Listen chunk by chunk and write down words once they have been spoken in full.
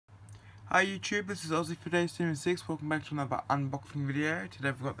Hi YouTube, this is Aussie for Day 76. Welcome back to another unboxing video.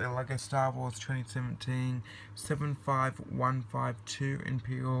 Today we've got the LEGO Star Wars 2017 75152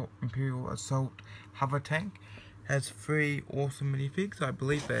 Imperial Assault Hovertank. Has 3 awesome minifigs. I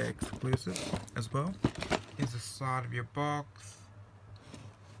believe they're exclusive as well. Here's the side of your box.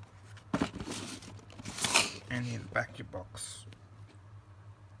 And here's the back of your box.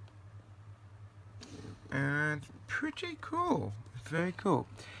 And pretty cool. It's very cool.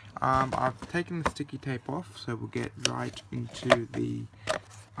 I've taken the sticky tape off, so we'll get right into the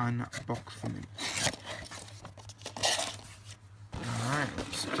unboxing. Alright,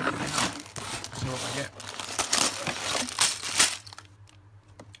 let's check it out. See what I get.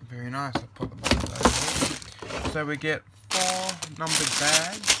 Very nice. I'll put the box over here. So we get 4 numbered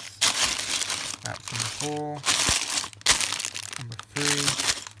bags. That's number 4, number 3,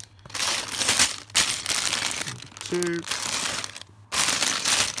 number 2.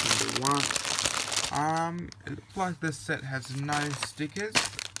 One. It looks like this set has no stickers,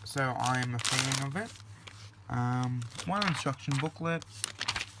 so I am a fan of it. One instruction booklet,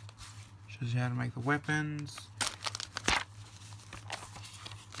 shows you how to make the weapons,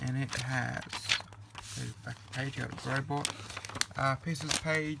 and it has, there's the back page, got a robot, pieces,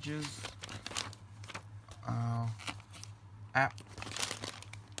 pages, app,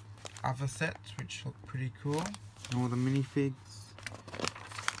 other sets which look pretty cool, and all the minifigs.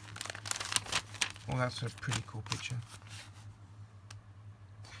 Well, that's a pretty cool picture.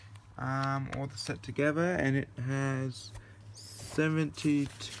 All the set together, and it has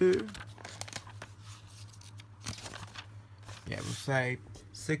 72. Yeah, we'll say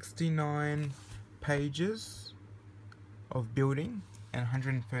 69 pages of building and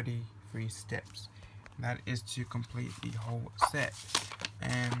 133 steps. And that is to complete the whole set.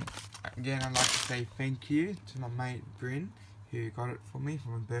 And again, I'd like to say thank you to my mate Bryn, who got it for me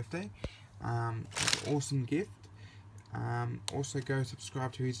for my birthday. It's an awesome gift. Also go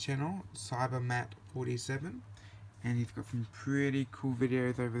subscribe to his channel, CyberMatt47, and he's got some pretty cool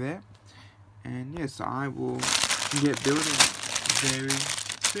videos over there. And yes, I will get building very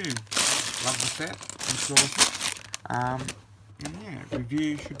soon. Love the set, it's awesome. And yeah,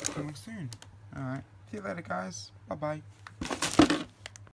 review should be coming soon. Alright, see you later guys, bye bye.